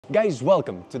Guys,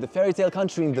 welcome to the fairy tale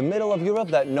country in the middle of Europe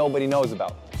that nobody knows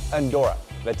about, Andorra,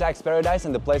 the tax paradise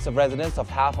and the place of residence of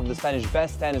half of the Spanish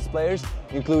best tennis players,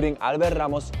 including Albert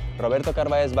Ramos, Roberto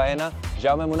Carvalles Baena,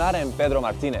 Jaume Munar and Pedro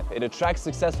Martinez. It attracts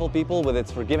successful people with its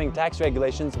forgiving tax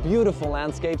regulations, beautiful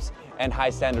landscapes and high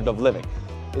standard of living.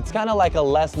 It's kind of like a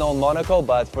less known Monaco,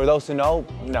 but for those who know,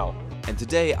 no. And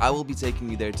today I will be taking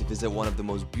you there to visit one of the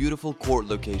most beautiful court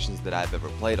locations that I've ever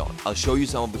played on. I'll show you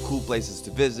some of the cool places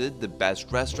to visit, the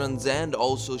best restaurants, and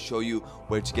also show you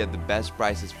where to get the best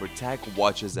prices for tech,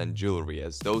 watches and jewelry,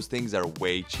 as those things are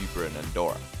way cheaper in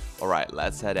Andorra. Alright,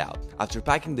 let's head out. After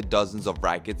packing the dozens of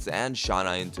rackets and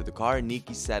Shana into the car,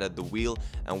 Nikki sat at the wheel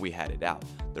and we headed out.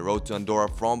 The road to Andorra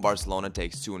from Barcelona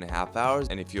takes 2.5 hours,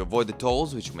 and if you avoid the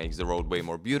tolls, which makes the road way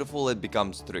more beautiful, it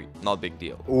becomes 3. Not big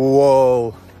deal.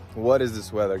 Whoa! What is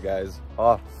this weather, guys?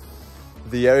 Oh,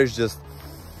 the air is just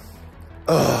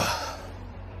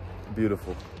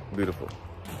beautiful, beautiful.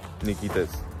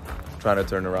 Nikita's trying to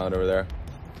turn around over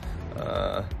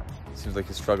there. Seems like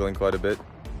he's struggling quite a bit,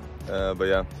 but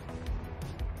yeah.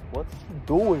 What's he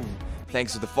doing?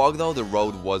 Thanks to the fog though, the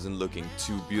road wasn't looking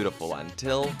too beautiful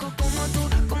until...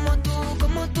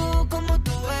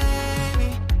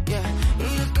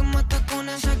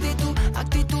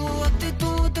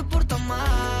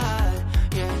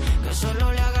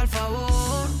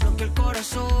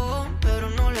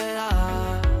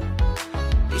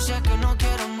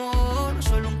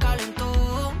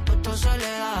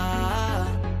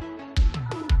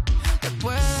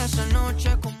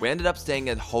 We ended up staying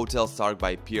at Hotel Stark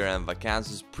by Pier and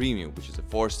Vacances Premium, which is a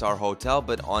 4-star hotel,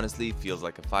 but honestly feels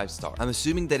like a 5-star. I'm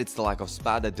assuming that it's the lack of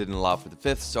spa that didn't allow for the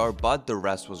 5th star, but the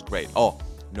rest was great. Oh,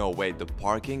 no wait, the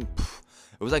parking?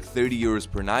 It was like 30 euros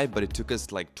per night, but it took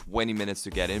us like 20 minutes to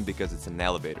get in because it's an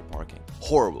elevator parking.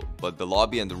 Horrible, but the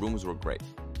lobby and the rooms were great.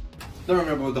 Don't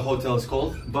remember what the hotel is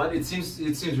called, but it seems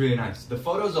really nice. The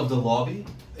photos of the lobby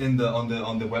on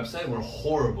the website were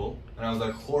horrible, and I was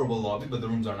like, horrible lobby, but the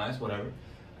rooms are nice, whatever.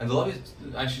 And the lobby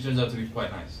actually turns out to be quite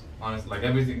nice, honestly. Like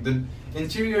everything, the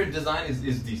interior design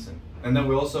is decent. And then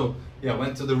we also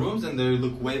went to the rooms, and they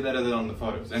look way better than on the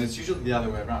photos. And it's usually the other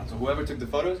way around. So whoever took the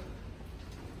photos,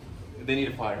 they need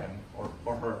to fire him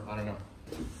or her. I don't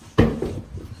know.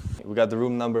 We got the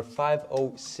room number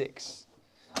 506.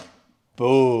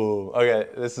 Boom. Okay,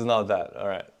 this is not that. All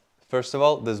right. First of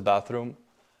all, this bathroom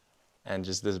and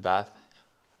just this bath.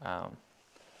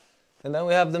 And then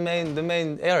we have the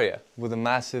main area with a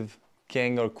massive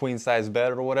king or queen size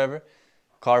bed or whatever.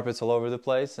 Carpets all over the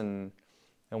place and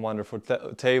a wonderful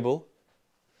table.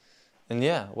 And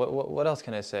yeah, what else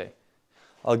can I say?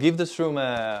 I'll give this room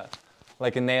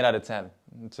like an 8 out of 10.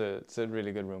 It's a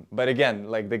really good room. But again,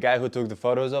 like the guy who took the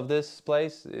photos of this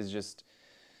place is just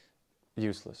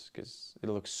useless because it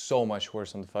looks so much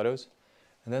worse on the photos.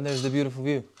 And then there's the beautiful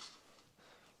view,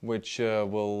 which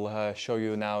we'll show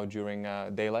you now during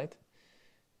daylight,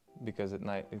 because at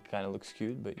night it kind of looks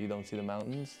cute, but you don't see the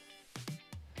mountains.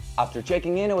 After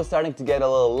checking in, it was starting to get a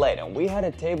little late, and we had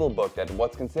a table booked at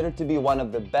what's considered to be one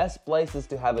of the best places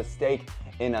to have a steak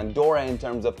in Andorra in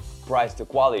terms of price to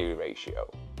quality ratio.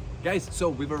 Guys, so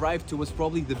we've arrived to what's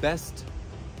probably the best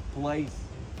place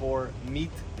for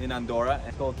meat in Andorra.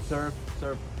 It's called Surf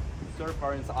or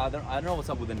I don't know what's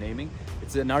up with the naming.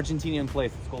 It's an Argentinian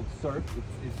place. It's called Surf.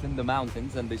 It's in the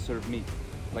mountains and they serve meat.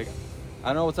 Like, I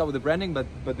don't know what's up with the branding, but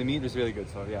the meat is really good.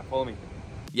 So yeah, follow me.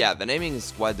 Yeah, the naming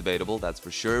is quite debatable, that's for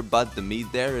sure, but the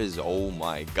meat there is, oh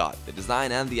my god. The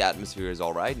design and the atmosphere is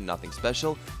alright, nothing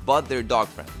special, but they're dog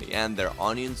friendly and their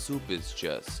onion soup is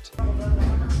just...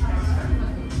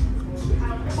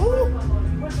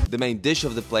 The main dish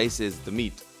of the place is the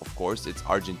meat. Of course, it's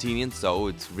Argentinian, so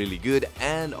it's really good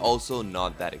and also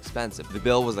not that expensive. The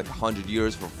bill was like 100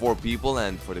 euros for 4 people,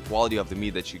 and for the quality of the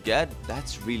meat that you get,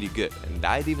 that's really good, and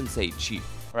I'd even say cheap.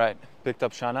 Right, picked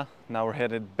up Shana. Now we're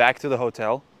headed back to the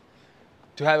hotel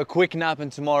to have a quick nap,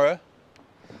 and tomorrow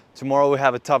we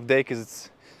have a tough day because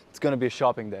it's gonna be a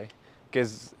shopping day.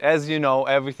 Because as you know,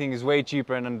 everything is way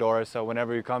cheaper in Andorra, so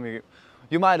whenever you come,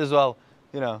 you might as well,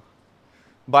 you know,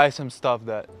 buy some stuff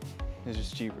that is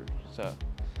just cheaper. So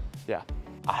yeah.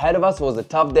 Ahead of us was a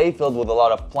tough day filled with a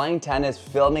lot of playing tennis,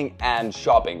 filming and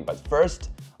shopping. But first,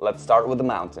 let's start with the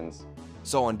mountains.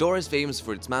 So Andorra is famous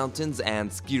for its mountains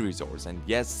and ski resorts, and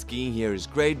yes, skiing here is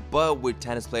great, but we're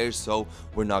tennis players, so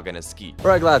we're not gonna ski.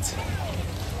 Alright lads,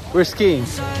 we're skiing.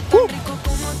 Woo!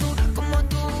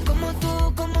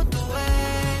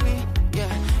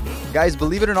 Guys,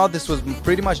 believe it or not, this was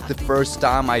pretty much the first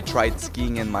time I tried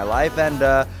skiing in my life, and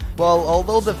well,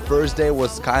 although the first day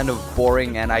was kind of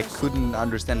boring and I couldn't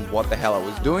understand what the hell I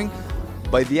was doing,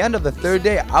 By the end of the third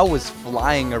day, I was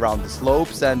flying around the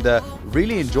slopes and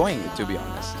really enjoying it, to be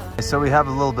honest. So we have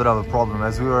a little bit of a problem.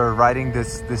 As we were riding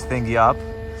this thingy up,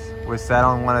 we sat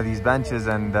on one of these benches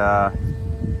and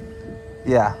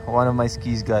yeah, one of my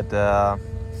skis got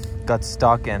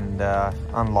stuck and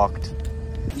unlocked.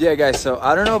 Yeah guys, so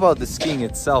I don't know about the skiing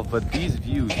itself, but these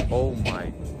views, oh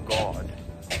my god.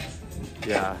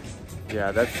 Yeah,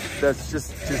 that's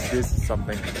just this is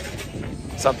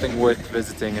something worth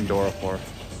visiting Andorra for.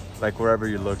 Like wherever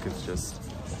you look, it's just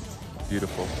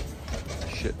beautiful.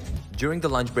 Shit. During the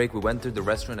lunch break, we went to the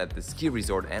restaurant at the ski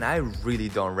resort, and I really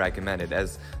don't recommend it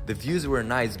as the views were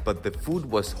nice, but the food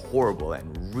was horrible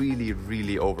and really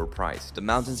overpriced. The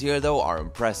mountains here though are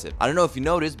impressive. I don't know if you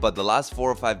noticed, but the last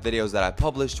 4 or 5 videos that I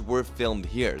published were filmed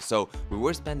here, so we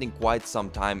were spending quite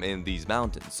some time in these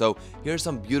mountains. So here are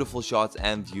some beautiful shots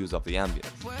and views of the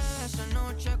ambience.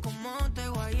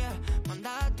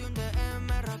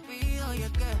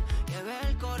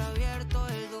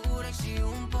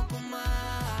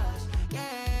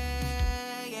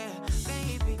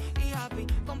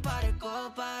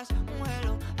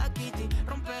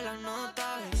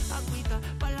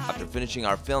 After finishing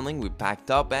our filming, we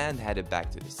packed up and headed back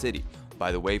to the city.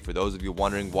 By the way, for those of you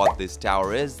wondering what this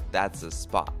tower is, that's a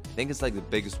spa. I think it's like the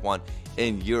biggest one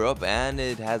in Europe, and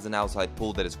it has an outside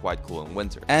pool that is quite cool in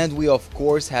winter. And we of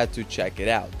course had to check it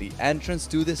out. The entrance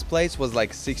to this place was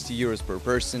like 60 euros per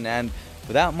person, and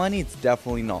for that money it's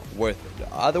definitely not worth it.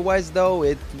 Otherwise though,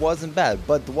 it wasn't bad,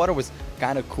 but the water was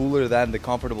kind of cooler than the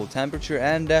comfortable temperature,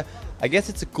 and I guess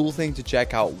it's a cool thing to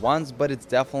check out once, but it's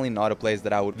definitely not a place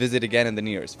that I would visit again in the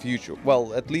nearest future.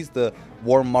 Well, at least the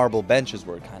warm marble benches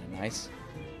were kind of nice.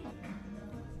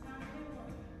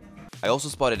 I also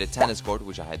spotted a tennis court,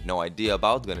 which I had no idea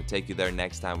about. Gonna take you there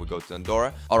next time we go to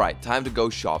Andorra. Alright, time to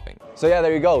go shopping. So yeah,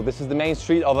 there you go. This is the main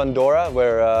street of Andorra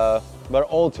where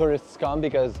all tourists come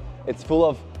because it's full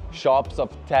of shops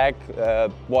of tech,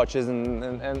 watches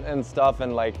and stuff,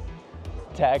 and like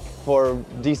tech for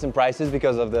decent prices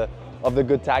because of the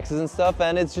good taxes and stuff,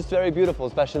 and it's just very beautiful,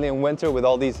 especially in winter with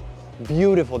all these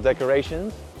beautiful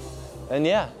decorations. And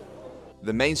yeah,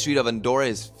 the main street of Andorra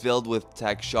is filled with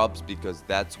tech shops because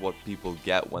that's what people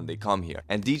get when they come here.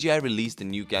 And DJI released a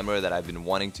new camera that I've been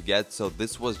wanting to get, so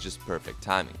this was just perfect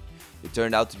timing. It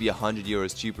turned out to be 100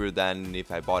 euros cheaper than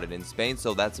if I bought it in Spain,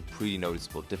 so that's a pretty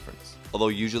noticeable difference. Although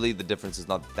usually the difference is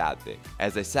not that big.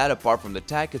 As I said, apart from the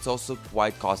tech, it's also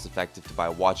quite cost effective to buy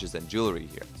watches and jewelry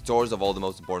here. Stores of all the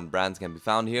most important brands can be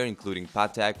found here, including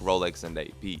Patek, Rolex and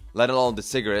AP. Let alone the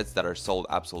cigarettes that are sold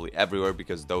absolutely everywhere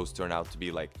because those turn out to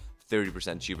be like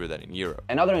 30% cheaper than in Europe.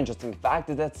 Another interesting fact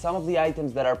is that some of the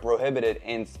items that are prohibited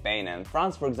in Spain and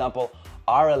France, for example,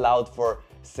 are allowed for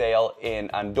sale in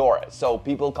Andorra. So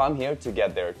people come here to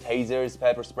get their tasers,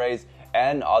 pepper sprays,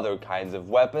 and other kinds of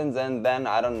weapons, and then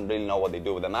I don't really know what they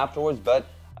do with them afterwards, but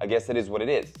I guess it is what it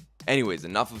is. Anyways,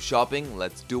 enough of shopping,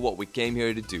 let's do what we came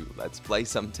here to do. Let's play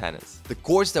some tennis. The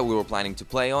courts that we were planning to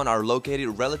play on are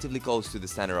located relatively close to the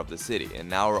center of the city.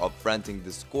 An hour of renting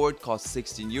this court costs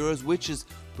 16 euros, which is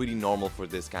pretty normal for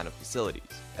this kind of facilities.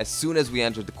 As soon as we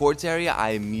entered the courts area,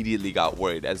 I immediately got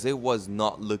worried as it was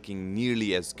not looking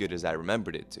nearly as good as I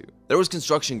remembered it to. There was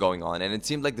construction going on, and it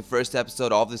seemed like the first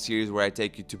episode of the series where I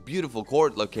take you to beautiful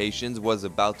court locations was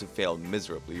about to fail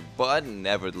miserably, but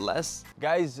nevertheless.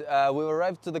 guys, we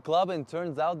arrived to the club and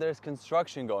turns out there's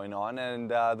construction going on, and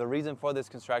the reason for this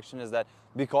construction is that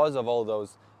because of all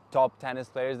those top tennis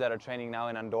players that are training now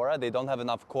in Andorra, they don't have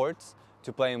enough courts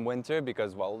to play in winter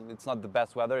because, well, it's not the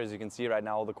best weather. As you can see right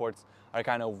now, all the courts are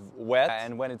kind of wet,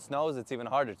 and when it snows, it's even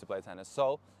harder to play tennis.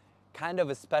 So, kind of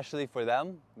especially for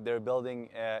them, they're building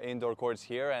indoor courts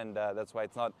here, and that's why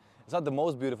it's not the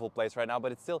most beautiful place right now,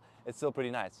 but it's still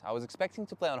pretty nice. I was expecting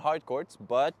to play on hard courts,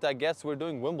 but I guess we're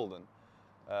doing Wimbledon.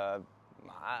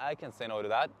 I can't say no to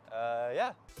that.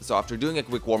 Yeah. So after doing a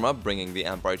quick warm-up, bringing the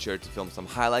Empire chair to film some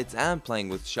highlights and playing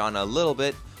with Shauna a little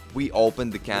bit, we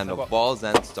opened the can of balls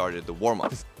and started the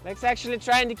warm-up. Next, actually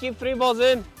trying to keep 3 balls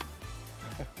in.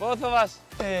 Both of us.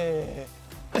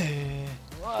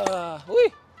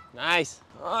 Nice.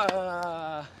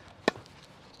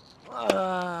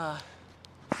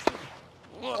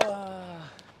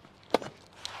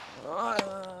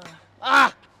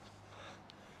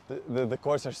 The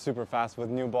courts are super fast with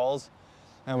new balls,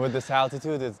 and with this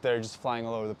altitude, they're just flying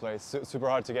all over the place. Super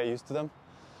hard to get used to them.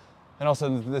 And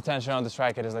also the tension on this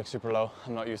racket is like super low.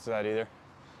 I'm not used to that either.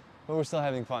 But we're still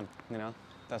having fun, you know?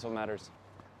 That's what matters.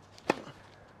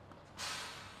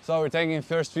 So we're taking the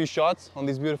first few shots on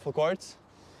these beautiful courts.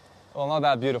 Well, not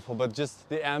that beautiful, but just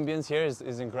the ambience here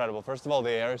is incredible. First of all, the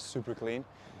air is super clean,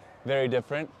 very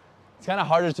different. It's kind of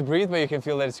harder to breathe, but you can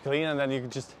feel that it's clean, and then you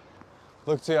can just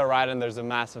look to your right and there's a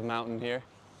massive mountain here.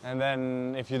 And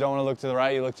then if you don't want to look to the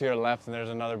right, you look to your left and there's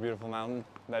another beautiful mountain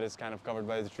that is kind of covered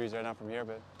by the trees right now from here,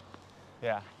 but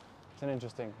yeah, it's an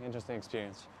interesting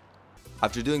experience.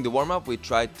 After doing the warm-up, we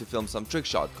tried to film some trick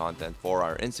shot content for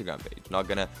our Instagram page. Not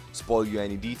gonna spoil you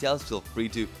any details, feel free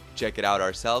to check it out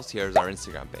ourselves. Here's our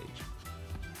Instagram page.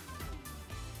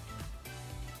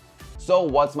 So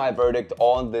what's my verdict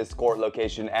on this court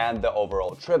location and the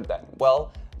overall trip then?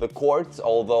 Well, the courts,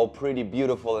 although pretty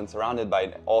beautiful and surrounded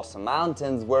by awesome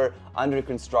mountains, were under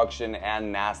construction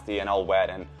and nasty and all wet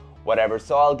and whatever,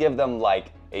 so I'll give them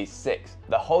like a 6.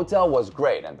 The hotel was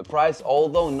great and the price,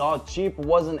 although not cheap,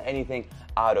 wasn't anything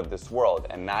out of this world.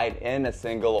 A night in a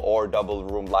single or double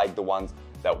room like the ones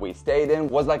that we stayed in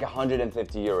was like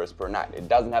 150 euros per night. It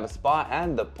doesn't have a spa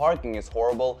and the parking is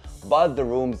horrible, but the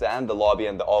rooms and the lobby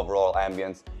and the overall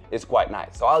ambience is quite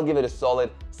nice. So I'll give it a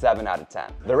solid 7 out of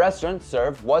 10. The restaurant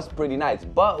served was pretty nice,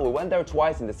 but we went there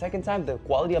twice and the second time the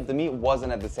quality of the meat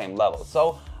wasn't at the same level.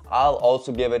 So I'll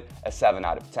also give it a 7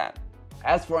 out of 10.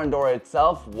 As for Andorra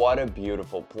itself, what a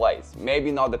beautiful place.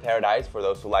 Maybe not the paradise for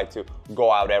those who like to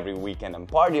go out every weekend and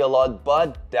party a lot,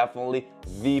 but definitely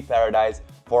the paradise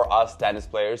for us tennis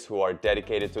players who are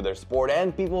dedicated to their sport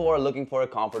and people who are looking for a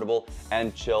comfortable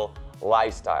and chill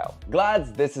lifestyle.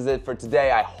 Glads, this is it for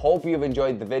today. I hope you've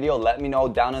enjoyed the video. Let me know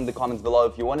down in the comments below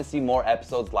if you want to see more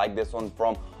episodes like this one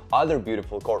from other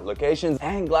beautiful court locations.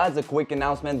 And Glads, a quick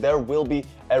announcement, there will be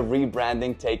a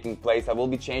rebranding taking place. I will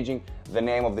be changing the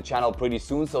name of the channel pretty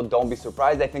soon, so don't be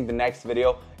surprised. I think the next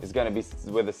video is going to be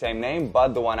with the same name,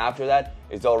 but the one after that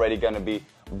is already going to be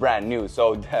brand new,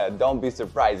 so don't be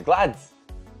surprised. Glads,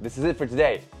 this is it for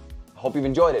today. I hope you've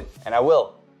enjoyed it, and I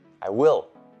will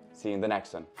see you in the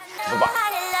next one. Bye-bye.